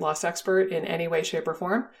myself a weight loss expert in any way, shape, or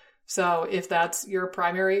form. So if that's your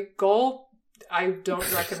primary goal, I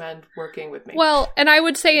don't recommend working with me. Well, and I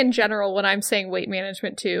would say in general, when I'm saying weight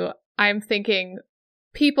management too, I'm thinking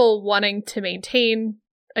people wanting to maintain,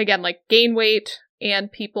 again, like, gain weight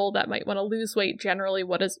and people that might want to lose weight generally,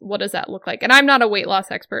 what does that look like? And I'm not a weight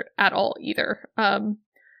loss expert at all either.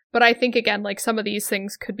 But I think, again, like some of these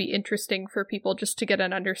things could be interesting for people just to get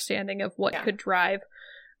an understanding of what could drive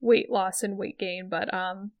weight loss and weight gain. But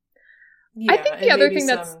I think the other thing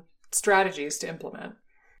that's strategies to implement.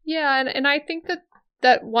 Yeah, and I think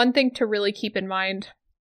that one thing to really keep in mind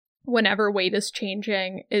whenever weight is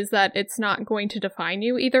changing is that it's not going to define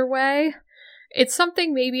you either way. It's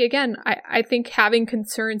something maybe, again, I think having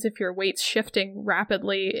concerns if your weight's shifting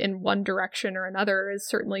rapidly in one direction or another is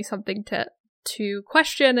certainly something to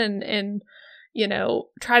question and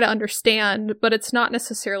try to understand, but it's not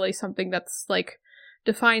necessarily something that's like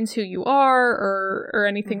defines who you are or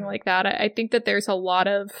anything like that. I think that there's a lot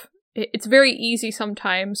of, it's very easy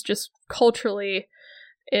sometimes just culturally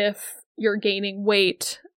if you're gaining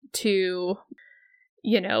weight to,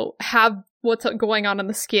 have what's going on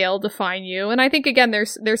the scale define you. And I think, again,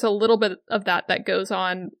 there's a little bit of that goes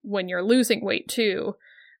on when you're losing weight too,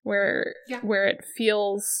 where it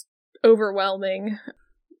feels overwhelming.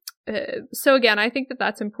 So again, I think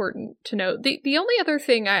that's important to note. The only other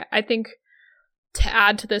thing I think to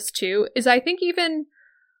add to this too is I think even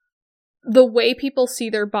the way people see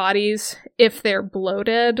their bodies if they're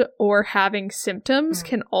bloated or having symptoms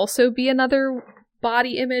can also be another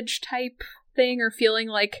body image type thing or feeling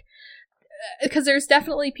like, because there's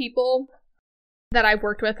definitely people that I've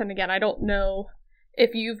worked with, and again, I don't know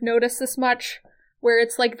if you've noticed this much, where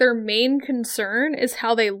it's like their main concern is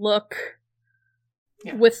how they look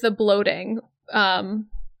with the bloating. And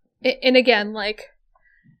again, like,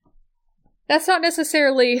 that's not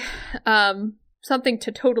necessarily something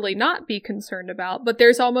to totally not be concerned about, but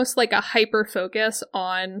there's almost like a hyper focus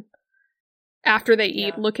on after they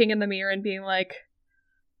eat, looking in the mirror and being like,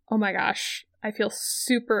 oh my gosh, I feel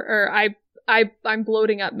super, or I'm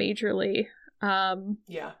bloating up majorly.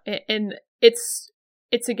 And it's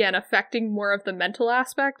again affecting more of the mental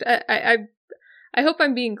aspect. I hope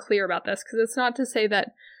I'm being clear about this, because it's not to say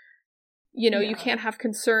that you can't have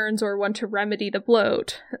concerns or want to remedy the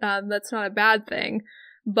bloat. That's not a bad thing,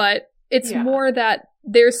 but it's more that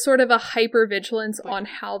there's sort of a hypervigilance on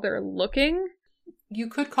how they're looking. You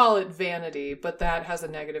could call it vanity, but that has a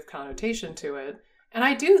negative connotation to it. And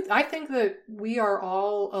I think that we are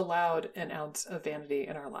all allowed an ounce of vanity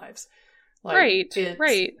in our lives. Like, right.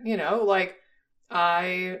 Like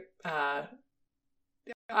I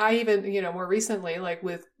even, more recently, like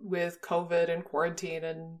with COVID and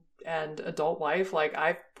quarantine and adult life, like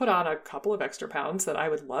I've put on a couple of extra pounds that I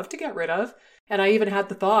would love to get rid of. And I even had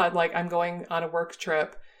the thought, like, I'm going on a work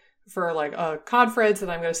trip for like a conference and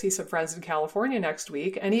I'm going to see some friends in California next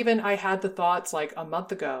week. And even I had the thoughts like a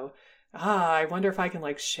month ago, I wonder if I can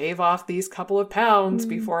like shave off these couple of pounds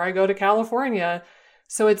before I go to California.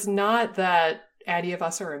 So it's not that any of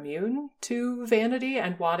us are immune to vanity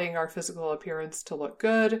and wanting our physical appearance to look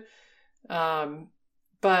good.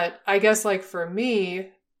 But I guess like for me,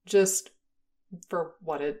 just for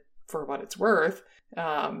what it's worth,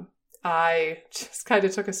 I just kind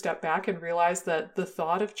of took a step back and realized that the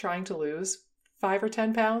thought of trying to lose 5 or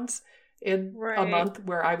 10 pounds in a month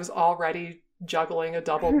where I was already juggling a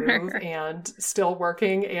double move and still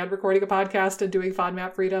working and recording a podcast and doing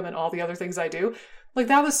FODMAP Freedom and all the other things I do, like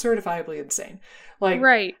that was certifiably insane. Like,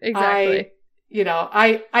 right, exactly.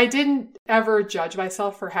 I didn't ever judge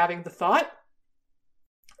myself for having the thought,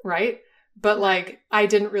 right? But like, I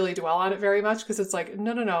didn't really dwell on it very much because it's like,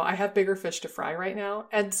 no, I have bigger fish to fry right now.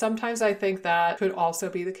 And sometimes I think that could also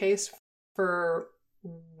be the case for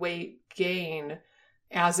weight gain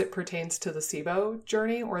as it pertains to the SIBO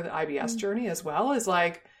journey or the IBS journey as well, is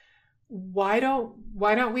like, why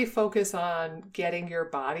don't we focus on getting your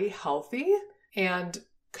body healthy and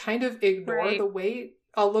kind of ignore the weight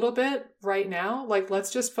a little bit right now? Like,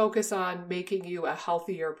 let's just focus on making you a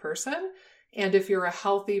healthier person. And if you're a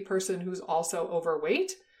healthy person who's also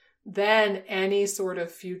overweight, then any sort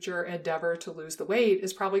of future endeavor to lose the weight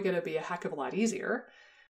is probably going to be a heck of a lot easier.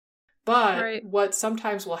 But what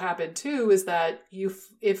sometimes will happen too is that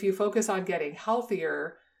if you focus on getting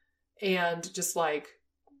healthier and just like,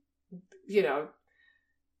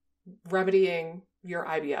 remedying your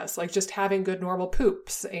IBS, like just having good normal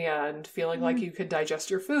poops and feeling like you could digest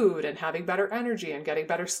your food and having better energy and getting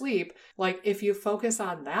better sleep. Like if you focus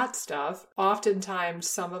on that stuff, oftentimes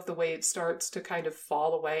some of the weight starts to kind of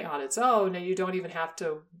fall away on its own and you don't even have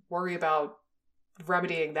to worry about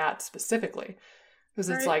remedying that specifically. Because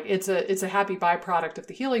it's like, it's a happy byproduct of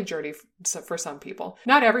the healing journey for some people.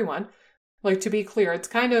 Not everyone. Like, to be clear, it's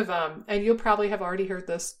kind of, and you'll probably have already heard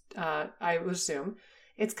this, I would assume.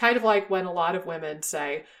 It's kind of like when a lot of women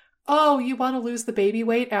say, oh, you want to lose the baby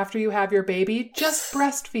weight after you have your baby? Just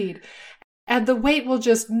breastfeed. and the weight will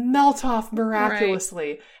just melt off miraculously.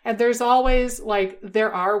 Right. And there's always like,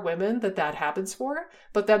 there are women that happens for,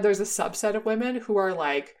 but then there's a subset of women who are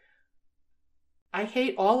like, I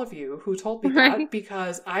hate all of you who told me that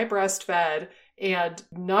because I breastfed and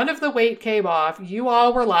none of the weight came off. You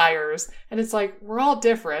all were liars. And it's like, we're all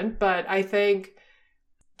different, but I think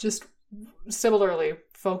just similarly,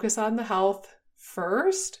 focus on the health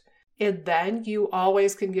first, and then you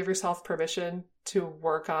always can give yourself permission to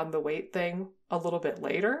work on the weight thing a little bit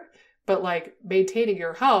later. But like maintaining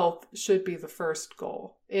your health should be the first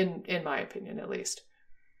goal, in my opinion, at least.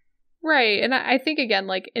 Right. And I think, again,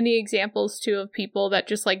 like in the examples too of people that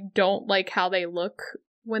just like don't like how they look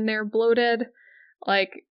when they're bloated,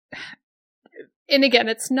 like, and again,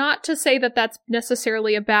 it's not to say that that's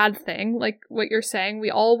necessarily a bad thing. Like what you're saying, we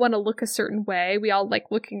all want to look a certain way. We all like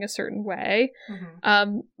looking a certain way.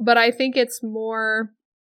 Mm-hmm. But I think it's more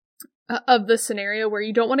of the scenario where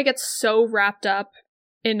you don't want to get so wrapped up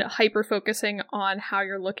in hyper focusing on how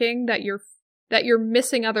you're looking that you're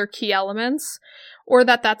missing other key elements, or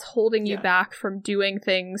that's holding you back from doing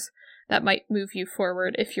things that might move you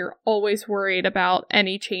forward if you're always worried about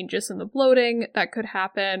any changes in the bloating that could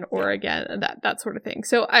happen, or again, that sort of thing.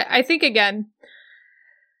 So I think, again,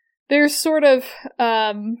 there's sort of,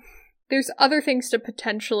 there's other things to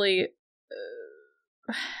potentially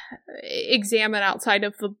examine outside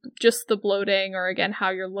of just the bloating, or again, how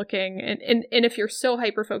you're looking. And if you're so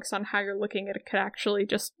hyper-focused on how you're looking, it could actually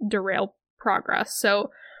just derail progress.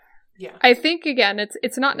 So yeah, I think, again,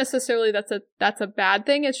 it's not necessarily that's a bad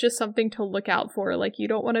thing. It's just something to look out for. Like, you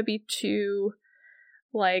don't want to be too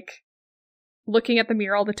like looking at the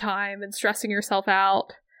mirror all the time and stressing yourself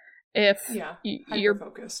out if you're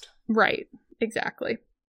focused. Right. Exactly.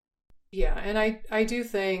 Yeah. And I do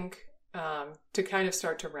think to kind of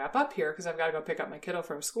start to wrap up here, because I've got to go pick up my kiddo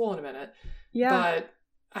from school in a minute. Yeah. But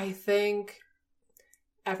I think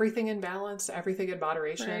everything in balance, everything in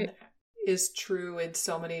moderation is true in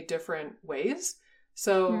so many different ways.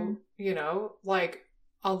 So, like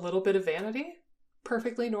a little bit of vanity,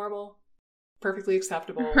 perfectly normal, perfectly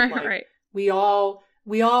acceptable. Like we all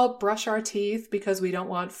brush our teeth because we don't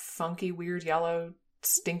want funky, weird, yellow,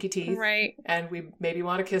 stinky teeth. Right. And we maybe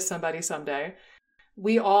want to kiss somebody someday.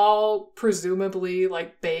 We all presumably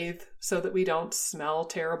like bathe so that we don't smell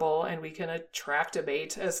terrible and we can attract a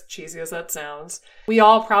mate, as cheesy as that sounds. We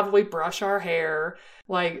all probably brush our hair.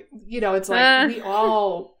 Like, it's like we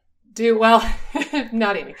all do. Well,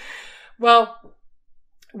 not Amy. Well,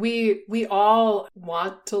 we all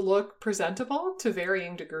want to look presentable to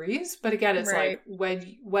varying degrees. But again, it's like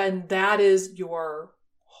when that is your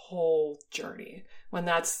whole journey, when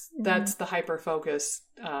that's the hyper focus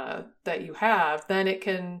that you have, then it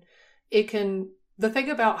can the thing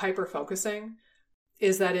about hyper focusing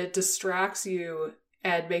is that it distracts you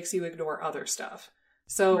and makes you ignore other stuff.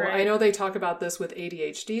 So I know they talk about this with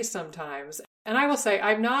ADHD sometimes, and I will say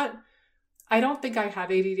I don't think I have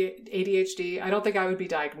ADHD. I don't think I would be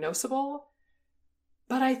diagnosable,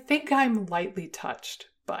 but I think I'm lightly touched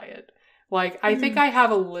by it. Like, I think I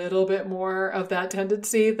have a little bit more of that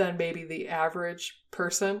tendency than maybe the average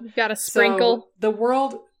person. You've got a sprinkle.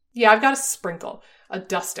 So I've got a sprinkle, a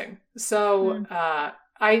dusting. So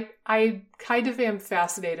I kind of am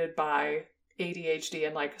fascinated by ADHD,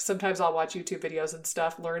 and like sometimes I'll watch YouTube videos and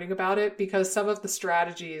stuff learning about it, because some of the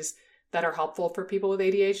strategies that are helpful for people with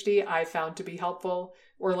ADHD I found to be helpful,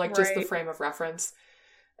 or like just the frame of reference.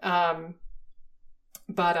 But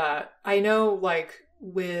I know like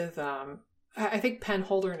with I think Penn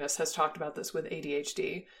Holderness has talked about this with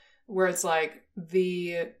ADHD, where it's like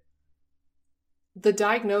the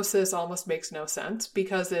diagnosis almost makes no sense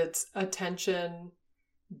because it's attention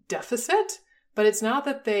deficit, but it's not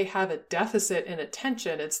that they have a deficit in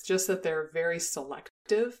attention. It's just that they're very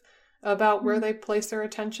selective about where they place their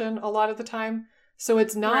attention a lot of the time. So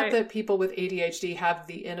it's not that people with ADHD have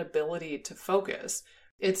the inability to focus.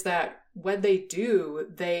 It's that when they do,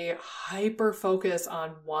 they hyper focus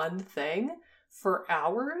on one thing for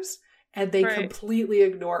hours and they completely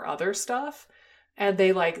ignore other stuff. And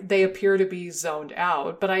they appear to be zoned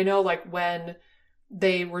out. But I know like when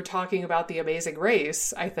they were talking about The Amazing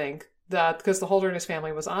Race, I think that because the Holderness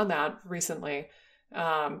family was on that recently,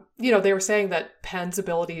 they were saying that Penn's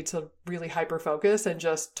ability to really hyper focus and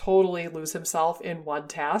just totally lose himself in one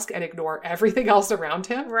task and ignore everything else around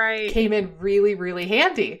him came in really, really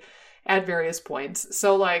handy at various points.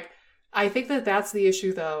 So like, I think that that's the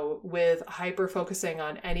issue though, with hyper focusing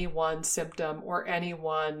on any one symptom or any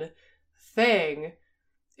one thing,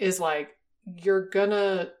 is like, you're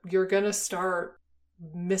gonna start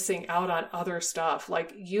missing out on other stuff.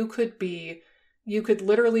 Like you could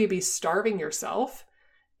literally be starving yourself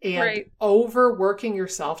and overworking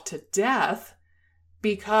yourself to death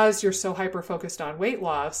because you're so hyper-focused on weight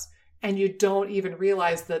loss, and you don't even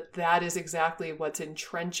realize that that is exactly what's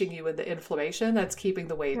entrenching you in the inflammation that's keeping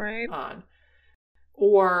the weight on.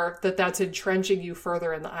 Or that's entrenching you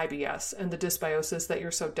further in the IBS and the dysbiosis that you're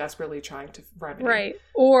so desperately trying to remedy. Right.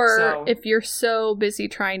 Or if you're so busy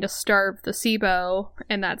trying to starve the SIBO,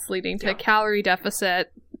 and that's leading to a calorie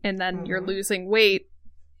deficit, and then you're losing weight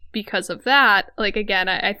because of that. Like, again,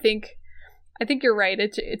 I think you're right.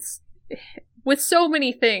 It's with so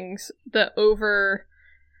many things,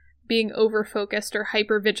 being over-focused or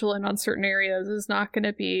hyper-vigilant on certain areas is not going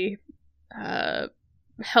to be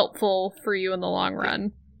helpful for you in the long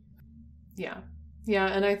run. Yeah.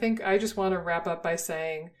 And I think I just want to wrap up by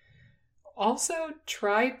saying, also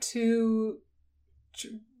try to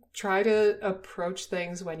approach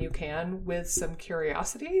things when you can with some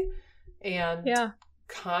curiosity and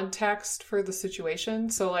context for the situation.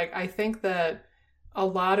 So, like, I think that a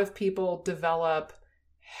lot of people develop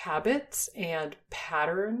habits and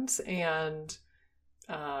patterns, and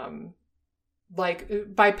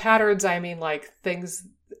like, by patterns I mean like things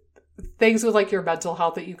with like your mental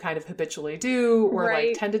health that you kind of habitually do, or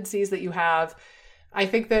like tendencies that you have. I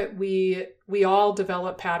think that we all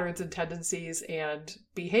develop patterns and tendencies and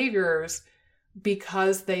behaviors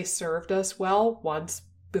because they served us well once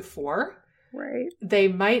before. Right. They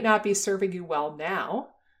might not be serving you well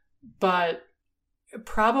now, but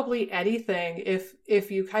probably anything,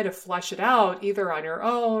 if you kind of flesh it out either on your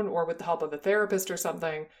own or with the help of a therapist or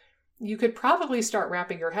something, you could probably start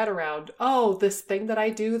wrapping your head around, oh, this thing that I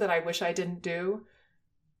do that I wish I didn't do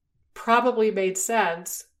probably made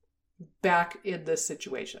sense back in this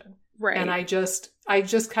situation. Right. And I just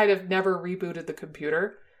kind of never rebooted the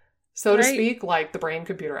computer, so to speak, like the brain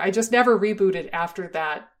computer. I just never rebooted after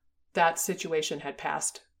that situation had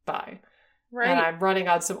passed by. Right. And I'm running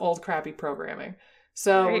on some old crappy programming.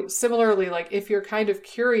 So similarly, like, if you're kind of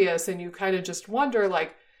curious and you kind of just wonder,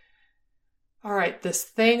 like, all right, this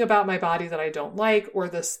thing about my body that I don't like, or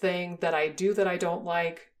this thing that I do that I don't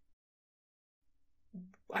like,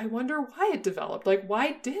 I wonder why it developed. Like,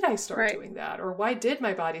 why did I start doing that? Or why did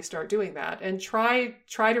my body start doing that? And try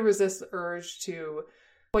to resist the urge to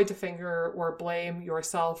point a finger or blame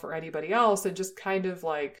yourself or anybody else, and just kind of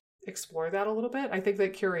like explore that a little bit. I think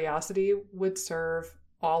that curiosity would serve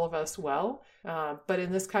all of us well. But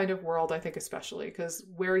in this kind of world, I think especially, because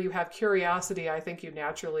where you have curiosity, I think you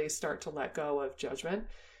naturally start to let go of judgment.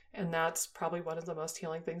 And that's probably one of the most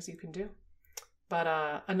healing things you can do. But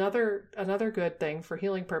another good thing for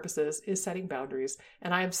healing purposes is setting boundaries.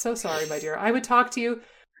 And I am so sorry, my dear. I would talk to you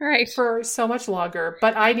for so much longer,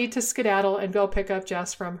 but I need to skedaddle and go pick up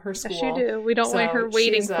Jess from her school. Yes, you do. We don't want her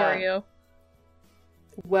waiting for you.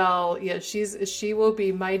 Well, yeah, she will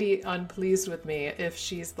be mighty unpleased with me if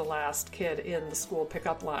she's the last kid in the school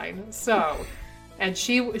pickup line. So, and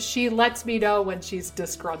she lets me know when she's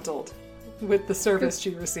disgruntled with the service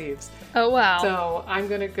she receives. Oh, wow. So I'm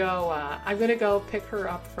gonna go pick her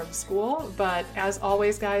up from school. But as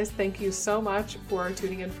always, guys, thank you so much for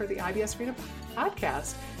tuning in for the IBS Freedom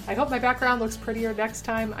Podcast. I hope my background looks prettier next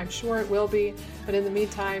time. I'm sure it will be. But in the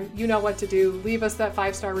meantime, you know what to do. Leave us that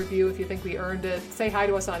 5-star review if you think we earned it. Say hi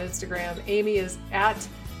to us on Instagram. Amy is at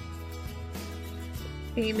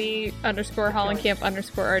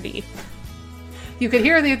Amy_Hollenkamp_RD. You can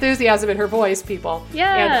hear the enthusiasm in her voice, people.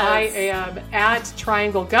 Yes. And I am at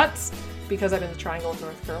Triangle Guts because I'm in the Triangle of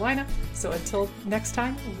North Carolina. So until next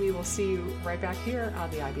time, we will see you right back here on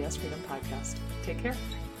the IBS Freedom Podcast. Take care.